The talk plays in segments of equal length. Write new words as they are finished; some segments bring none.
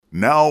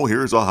Now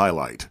here's a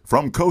highlight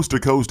from Coast to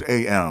Coast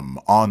AM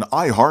on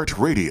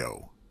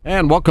iHeartRadio.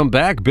 And welcome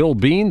back, Bill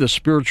Bean, the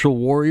spiritual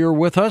warrior,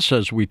 with us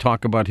as we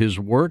talk about his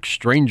work,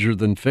 Stranger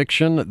Than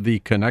Fiction, The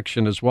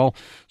Connection as well.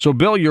 So,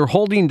 Bill, you're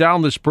holding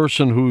down this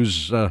person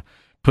who's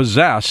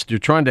possessed. You're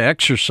trying to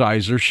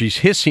exorcise her. She's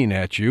hissing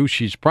at you.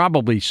 She's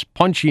probably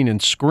punching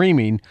and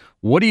screaming.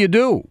 What do you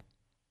do?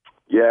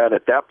 Yeah, and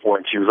at that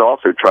point, she was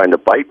also trying to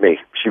bite me.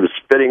 She was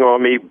spitting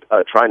on me,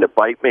 trying to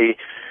bite me.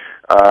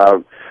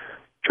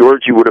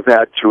 George, you would have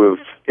had to have,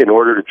 in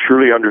order to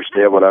truly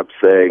understand what I'm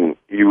saying,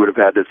 you would have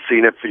had to have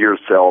seen it for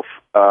yourself.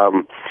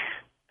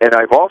 And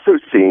I've also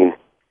seen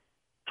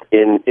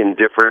in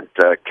different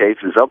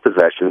cases of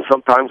possession,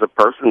 sometimes a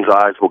person's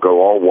eyes will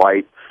go all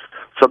white,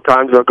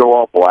 sometimes they'll go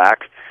all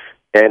black.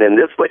 And in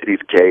this lady's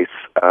case,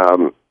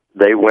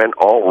 they went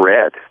all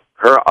red.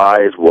 Her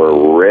eyes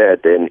were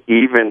red, and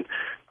even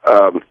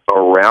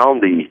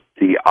around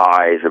the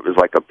eyes, it was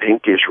like a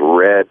pinkish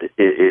red.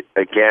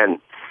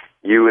 Again,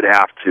 you would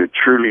have to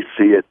truly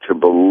see it to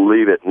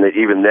believe it, and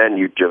even then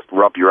you just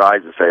rub your eyes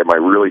and say, am I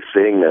really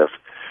seeing this?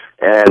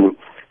 And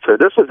so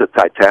this was a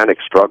titanic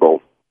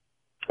struggle,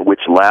 which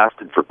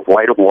lasted for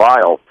quite a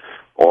while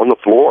on the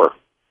floor.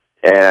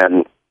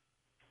 And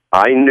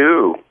I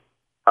knew,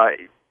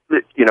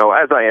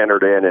 as I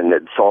entered in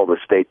and saw the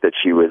state that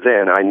she was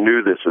in, I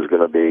knew this was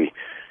going to be,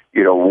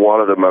 one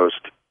of the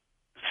most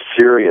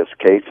serious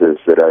cases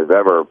that I've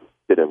ever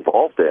been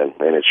involved in,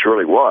 and it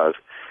surely was.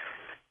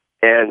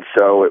 And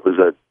so it was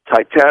a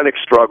titanic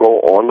struggle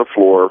on the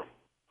floor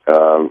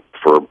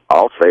for,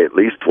 I'll say, at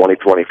least 20,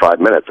 25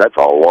 minutes. That's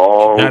a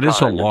long time. That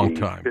is a long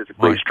time.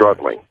 Physically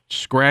struggling.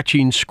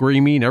 Scratching,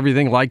 screaming,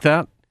 everything like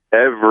that?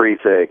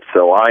 Everything.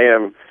 So I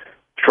am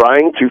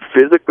trying to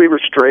physically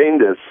restrain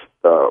this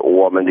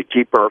woman to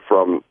keep her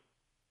from,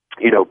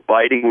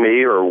 biting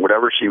me or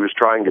whatever she was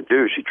trying to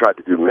do. She tried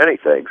to do many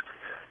things.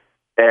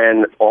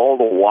 And all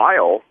the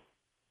while,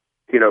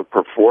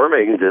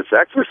 performing this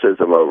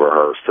exorcism over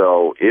her.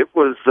 So it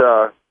was,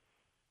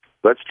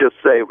 let's just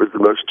say it was the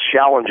most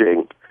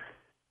challenging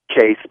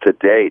case to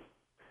date.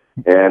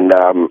 And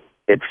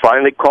it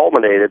finally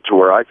culminated to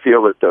where I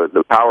feel that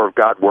the power of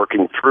God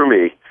working through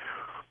me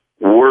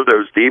wore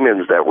those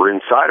demons that were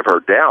inside of her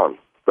down.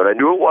 But I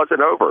knew it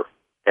wasn't over.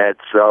 And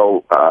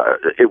so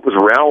it was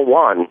round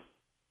one,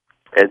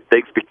 and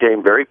things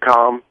became very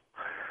calm.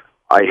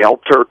 I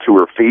helped her to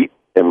her feet,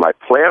 and my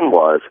plan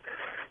was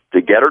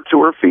to get her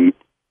to her feet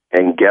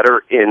and get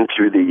her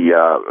into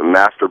the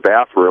master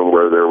bathroom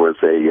where there was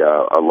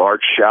a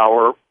large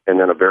shower and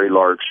then a very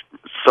large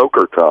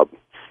soaker tub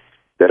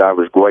that I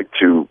was going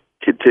to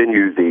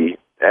continue the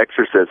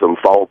exorcism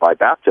followed by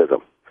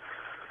baptism.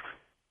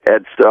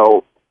 And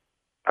so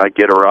I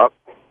get her up.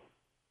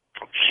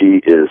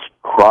 She is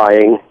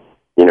crying.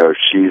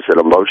 She's an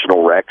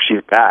emotional wreck.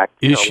 She's back.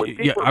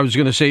 I was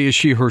going to say, is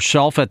she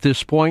herself at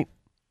this point?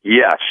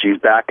 Yes, she's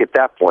back at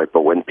that point.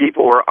 But when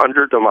people are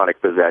under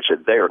demonic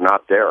possession, they are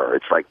not there.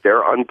 It's like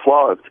they're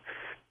unplugged,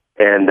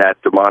 and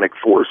that demonic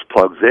force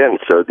plugs in.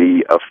 So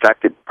the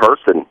affected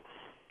person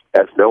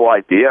has no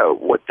idea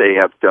what they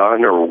have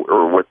done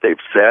or what they've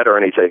said or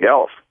anything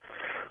else.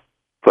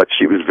 But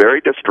she was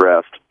very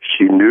distressed.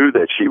 She knew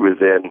that she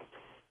was in,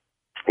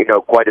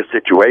 quite a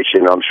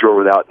situation, I'm sure,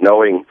 without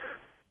knowing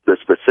the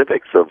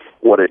specifics of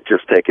what had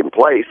just taken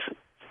place.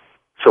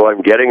 So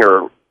I'm getting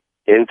her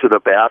into the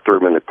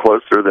bathroom, and the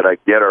closer that I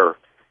get her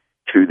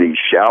to the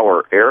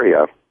shower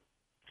area,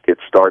 it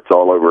starts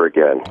all over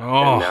again.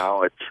 Oh. And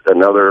now it's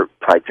another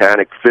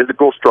titanic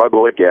physical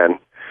struggle again,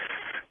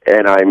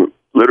 and I'm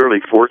literally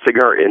forcing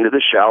her into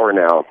the shower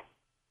now,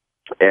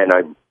 and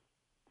I'm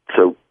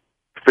so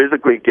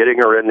physically getting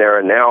her in there,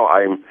 and now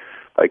I'm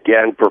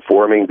again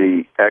performing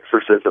the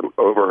exorcism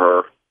over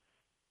her.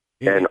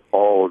 And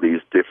all of these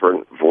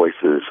different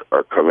voices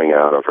are coming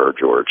out of her,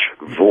 George.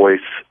 Voice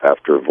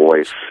after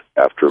voice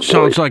after voice.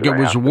 Sounds like it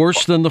was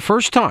worse than the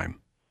first time.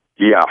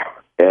 Yeah,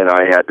 and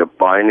I had to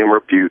bind and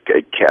rebuke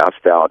and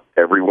cast out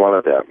every one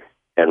of them.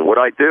 And what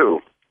I do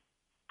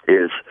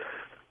is,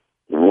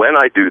 when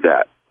I do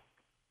that,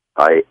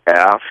 I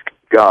ask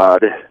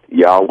God,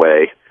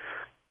 Yahweh,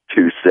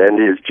 to send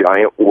his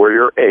giant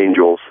warrior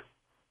angels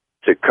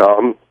to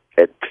come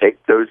and take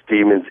those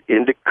demons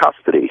into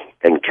custody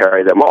and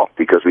carry them off,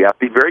 because we have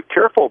to be very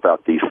careful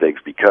about these things,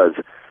 because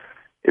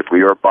if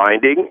we are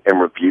binding and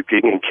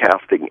rebuking and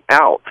casting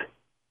out,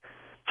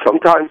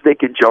 sometimes they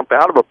can jump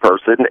out of a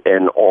person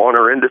and on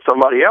or into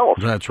somebody else.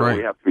 That's right. So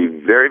we have to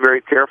be very, very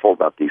careful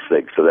about these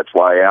things. So that's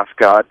why I ask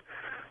God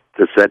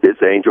to send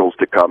his angels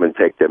to come and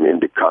take them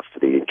into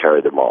custody and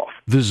carry them off.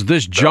 Does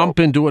this jump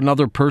into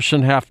another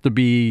person have to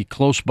be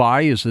close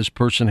by? Does this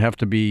person have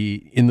to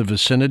be in the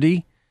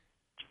vicinity?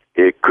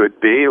 It could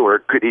be, or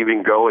it could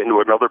even go into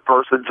another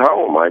person's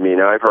home. I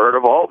mean, I've heard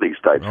of all these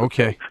types of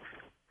things.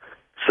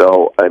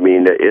 So, I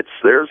mean,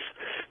 there's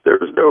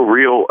no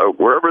real,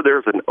 wherever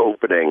there's an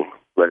opening,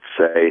 let's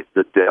say,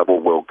 the devil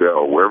will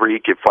go. Wherever he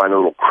can find a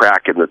little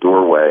crack in the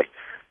doorway,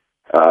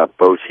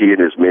 both he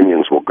and his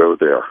minions will go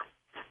there.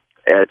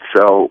 And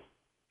so,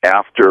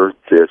 after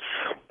this,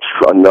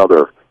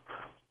 another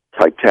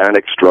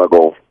titanic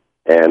struggle,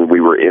 and we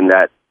were in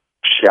that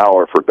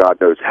shower for God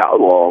knows how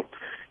long.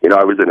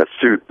 I was in a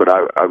suit, but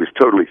I was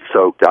totally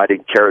soaked. I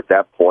didn't care at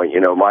that point.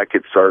 My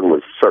concern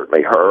was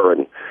certainly her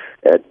and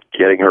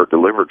getting her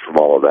delivered from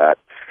all of that.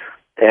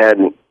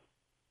 And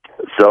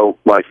so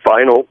my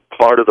final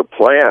part of the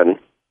plan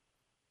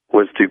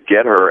was to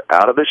get her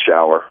out of the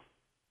shower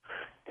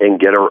and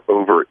get her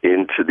over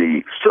into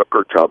the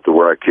soaker tub to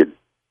where I could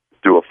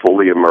do a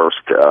fully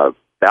immersed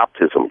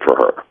baptism for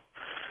her.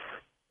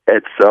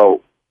 And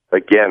so,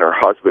 again, her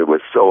husband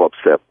was so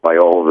upset by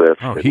all of this.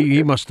 Oh,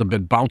 he must have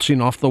been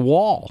bouncing off the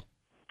wall.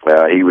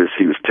 He was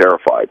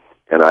terrified,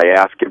 and I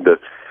asked him to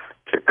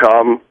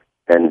come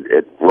and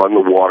run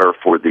the water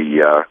for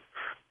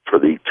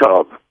the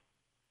tub,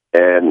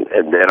 and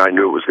then I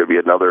knew it was going to be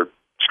another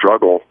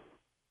struggle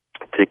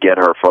to get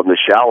her from the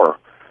shower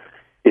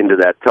into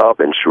that tub,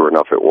 and sure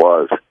enough, it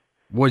was.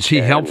 Was he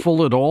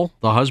helpful at all,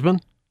 the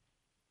husband?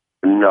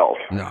 No,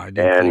 I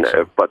didn't think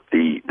so. But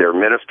their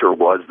minister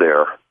was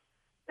there,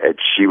 and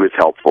she was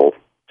helpful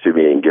to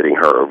me in getting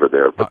her over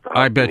there. But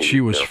I bet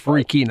she was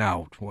freaking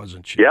out,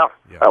 wasn't she? Yeah.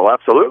 Oh,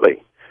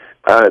 absolutely.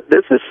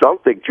 This is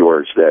something,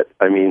 George,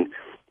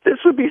 this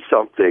would be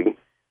something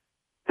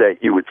that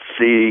you would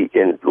see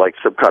in like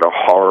some kind of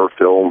horror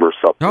film or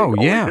something. Oh,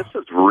 yeah. This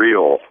is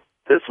real.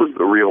 This was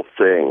the real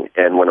thing.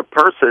 And when a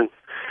person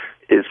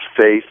is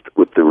faced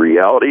with the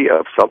reality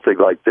of something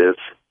like this,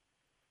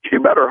 you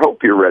better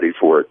hope you're ready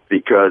for it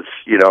because,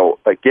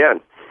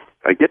 again,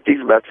 I get these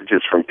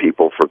messages from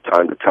people from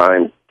time to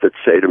time that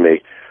say to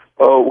me,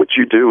 oh, what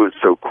you do is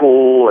so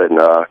cool, and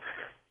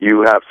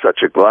you have such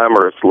a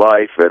glamorous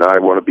life, and I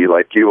want to be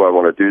like you, I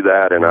want to do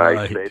that, and right.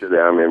 I say to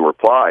them in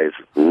replies,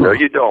 no,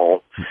 you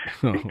don't,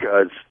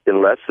 because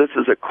unless this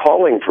is a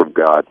calling from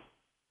God,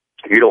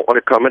 you don't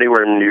want to come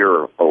anywhere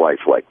near a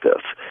life like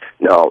this.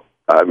 Now,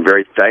 I'm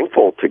very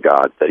thankful to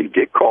God that He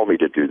did call me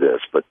to do this,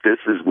 but this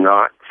is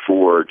not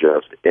for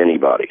just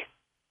anybody.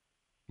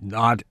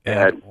 Not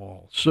at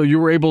all. So you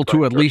were able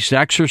to at least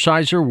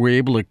exorcise her? Were you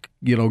able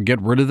to,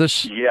 get rid of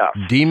this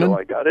demon? So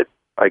I got it.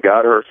 I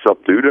got her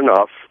subdued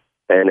enough,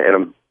 and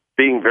I'm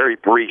being very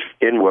brief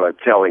in what I'm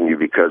telling you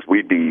because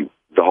we'd be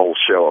the whole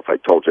show if I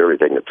told you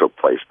everything that took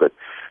place, but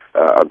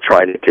I'm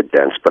trying to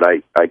condense. But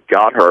I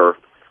got her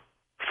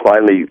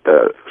finally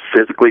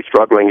physically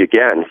struggling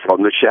again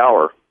from the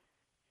shower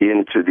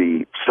into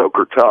the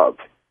soaker tub.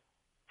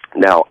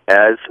 Now,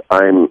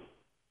 and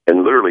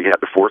literally had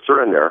to force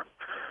her in there,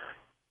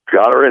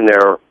 got her in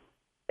there,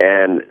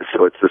 and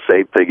so it's the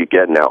same thing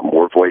again now.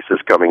 More voices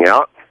coming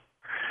out,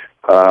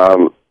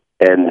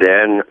 and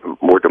then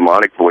more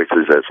demonic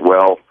voices as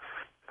well,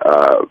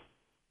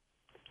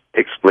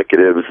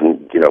 explicatives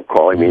and,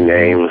 calling me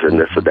names and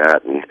this and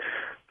that. And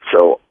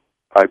so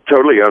I'm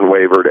totally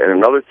unwavered. And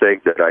another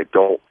thing that I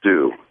don't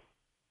do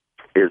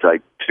is I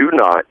do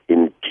not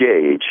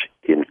engage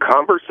in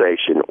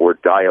conversation or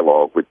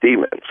dialogue with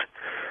demons.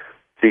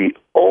 The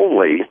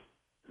only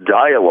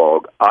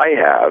dialogue I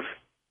have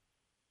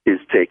is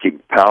taking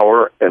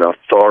power and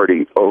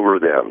authority over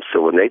them.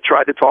 So when they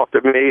try to talk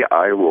to me,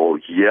 I will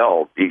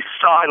yell, be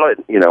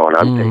silent, and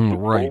I'm taking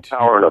full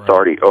power and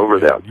authority over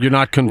them. You're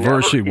not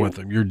conversing with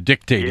them. You're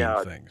dictating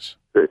things.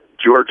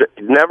 George,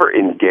 never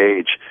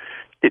engage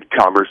in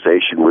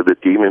conversation with a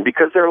demon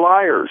because they're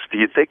liars. Do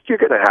you think you're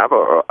going to have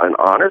an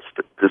honest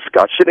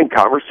discussion and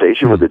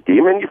conversation with a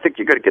demon? You think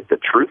you're going to get the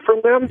truth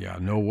from them? Yeah,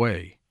 no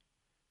way.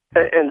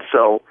 And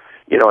so,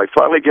 I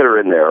finally get her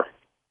in there,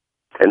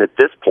 and at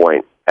this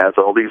point, as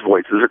all these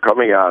voices are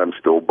coming out, I'm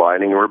still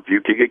binding and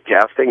rebuking and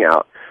casting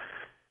out,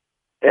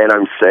 and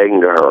I'm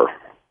saying to her,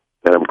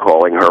 and I'm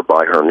calling her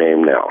by her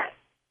name now,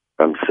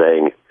 I'm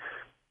saying,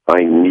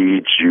 I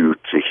need you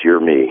to hear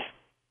me.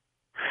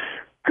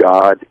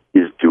 God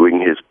is doing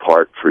His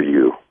part for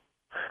you.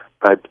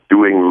 I'm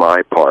doing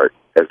my part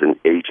as an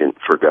agent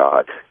for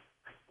God.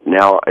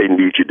 Now I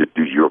need you to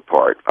do your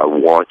part. I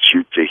want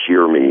you to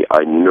hear me.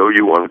 I know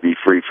you want to be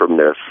free from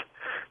this,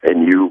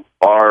 and you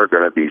are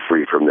going to be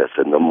free from this.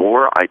 And the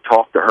more I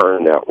talk to her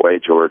in that way,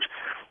 George,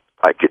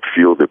 I could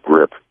feel the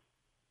grip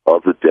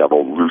of the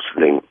devil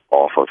loosening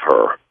off of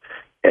her.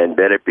 And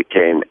then it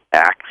became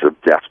acts of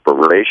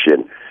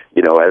desperation.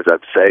 As I'm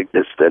saying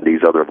this, then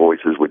these other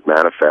voices would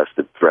manifest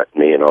and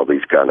threaten me and all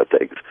these kind of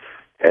things.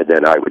 And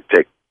then I would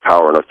take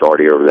power and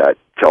authority over that,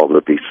 tell them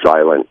to be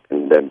silent,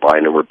 and then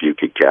bind and rebuke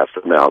and cast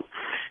them out.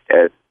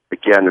 And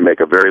again, to make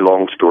a very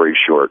long story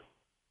short,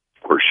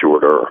 or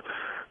shorter,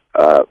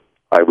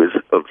 I was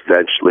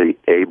eventually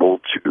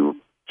able to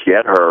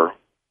get her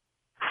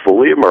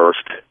fully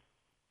immersed.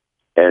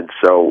 And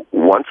so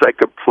once I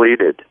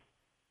completed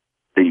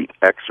the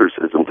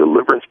exorcism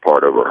deliverance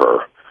part over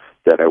her,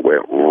 then I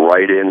went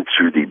right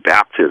into the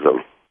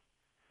baptism.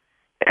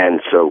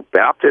 And so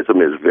baptism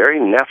is very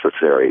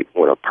necessary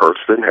when a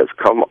person has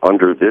come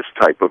under this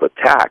type of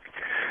attack,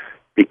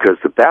 because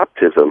the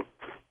baptism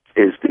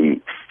is the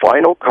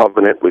final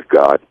covenant with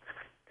God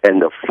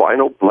and the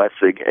final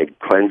blessing and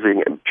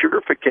cleansing and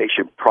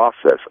purification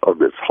process of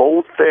this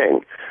whole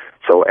thing.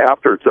 So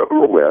after it's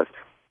over with,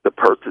 the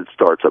person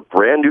starts a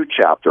brand new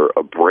chapter,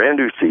 a brand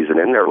new season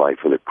in their life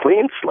with a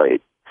clean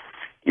slate,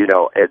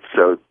 and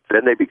so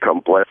then they become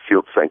blessed,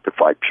 sealed,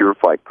 sanctified,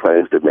 purified,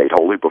 cleansed, and made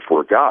holy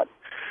before God.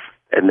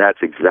 And that's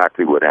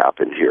exactly what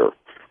happened here.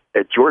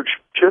 And George,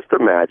 just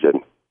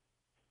imagine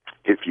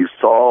if you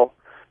saw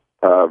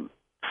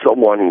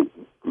someone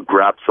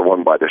grab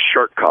someone by the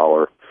shirt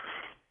collar,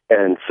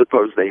 and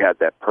suppose they had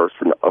that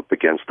person up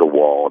against the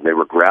wall, and they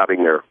were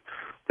grabbing their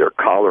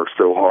collar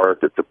so hard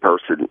that the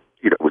person,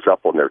 was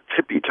up on their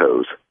tippy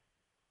toes.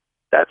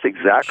 That's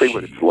exactly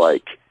what it's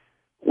like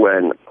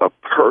when a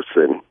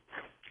person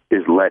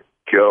is let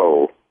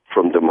go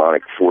from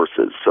demonic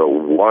forces. So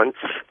once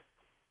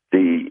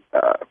the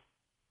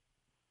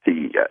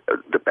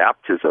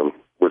baptism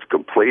was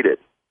completed,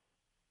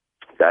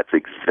 that's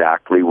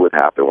exactly what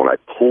happened. When I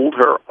pulled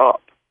her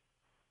up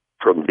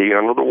from being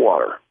under the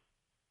water,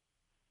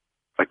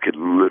 I could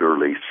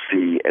literally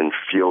see and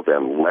feel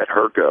them let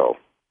her go.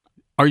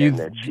 And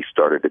then she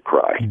started to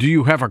cry. Do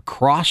you have a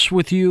cross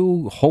with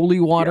you, holy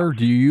water? Yes.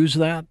 Do you use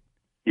that?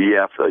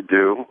 Yes, I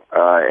do.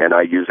 And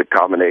I use a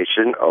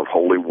combination of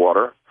holy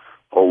water,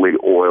 holy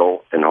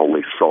oil, and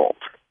holy salt.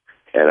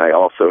 And I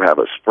also have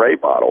a spray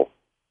bottle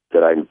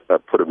that I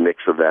put a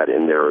mix of that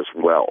in there as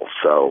well.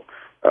 So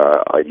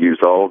I use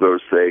all of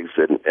those things.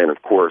 And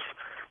of course,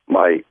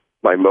 my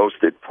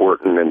most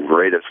important and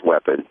greatest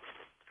weapon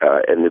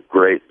and the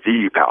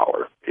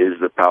power is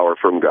the power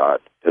from God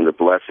and the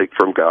blessing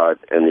from God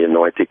and the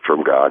anointing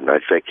from God. And I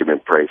thank Him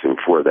and praise Him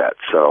for that.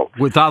 So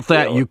without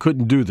that, you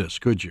couldn't do this,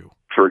 could you?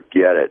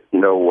 Forget it.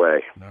 No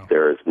way. No.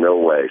 There is no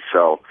way.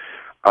 So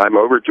I'm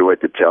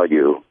overjoyed to tell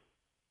you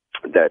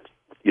that,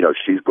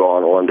 she's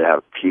gone on to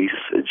have peace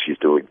and she's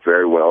doing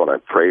very well. And I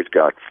praise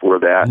God for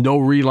that. No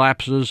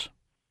relapses?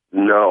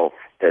 No.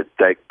 And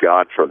thank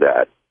God for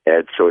that.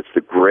 And so it's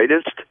the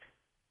greatest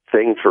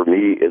thing for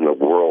me in the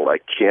world. I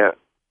can't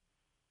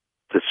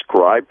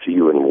describe to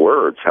you in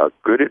words how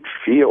good it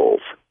feels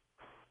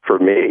for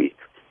me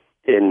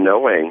in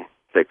knowing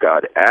that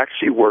God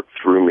actually worked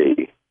through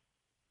me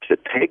to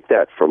take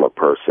that from a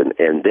person,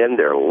 and then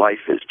their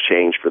life is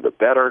changed for the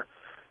better,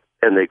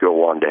 and they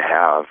go on to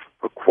have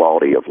a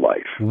quality of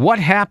life. What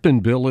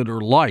happened, Bill, in her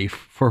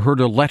life for her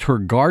to let her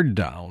guard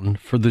down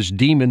for this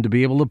demon to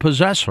be able to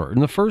possess her in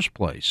the first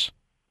place?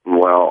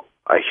 Well,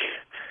 I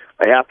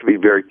have to be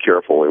very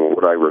careful in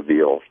what I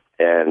reveal,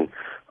 and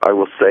I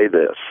will say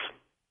this,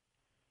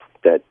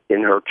 that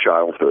in her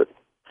childhood,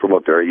 from a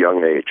very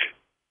young age,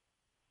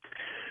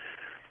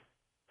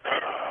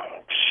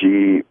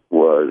 she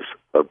was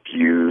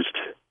abused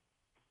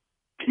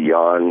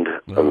beyond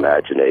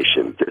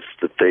imagination. Just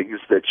the things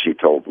that she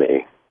told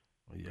me.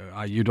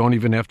 Yeah, you don't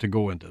even have to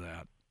go into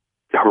that.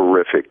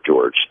 Horrific,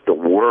 George. The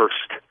worst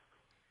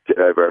that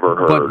I've ever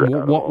heard.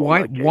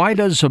 But why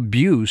does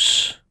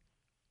abuse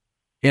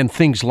and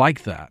things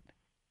like that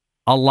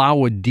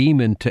allow a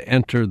demon to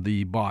enter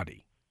the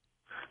body?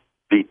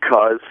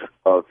 Because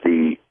of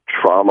the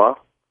trauma,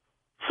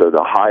 so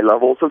the high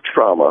levels of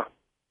trauma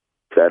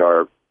that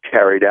are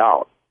carried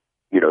out,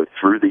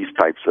 through these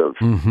types of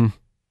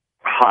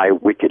high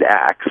wicked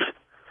acts,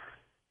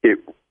 it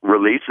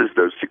releases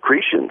those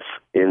secretions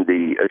in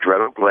the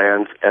adrenal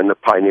glands and the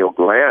pineal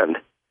gland.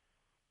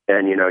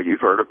 And, you've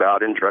heard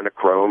about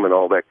adrenochrome and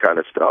all that kind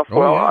of stuff.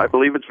 I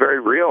believe it's very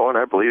real, and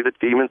I believe that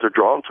demons are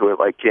drawn to it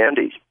like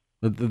candy.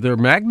 They're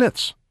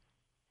magnets.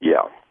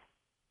 Yeah.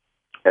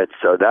 And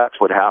so that's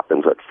what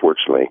happens,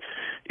 unfortunately,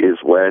 is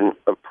when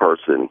a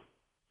person,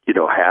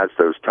 has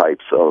those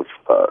types of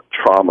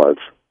traumas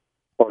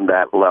on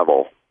that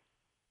level,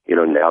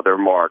 now they're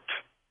marked,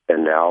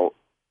 and now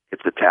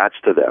it's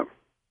attached to them.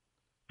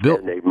 Bill,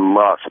 and they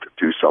must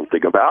do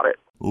something about it.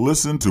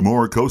 Listen to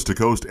more Coast to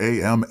Coast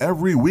AM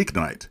every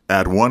weeknight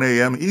at 1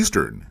 a.m.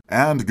 Eastern,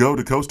 and go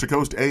to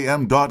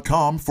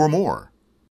coasttocoastam.com for more.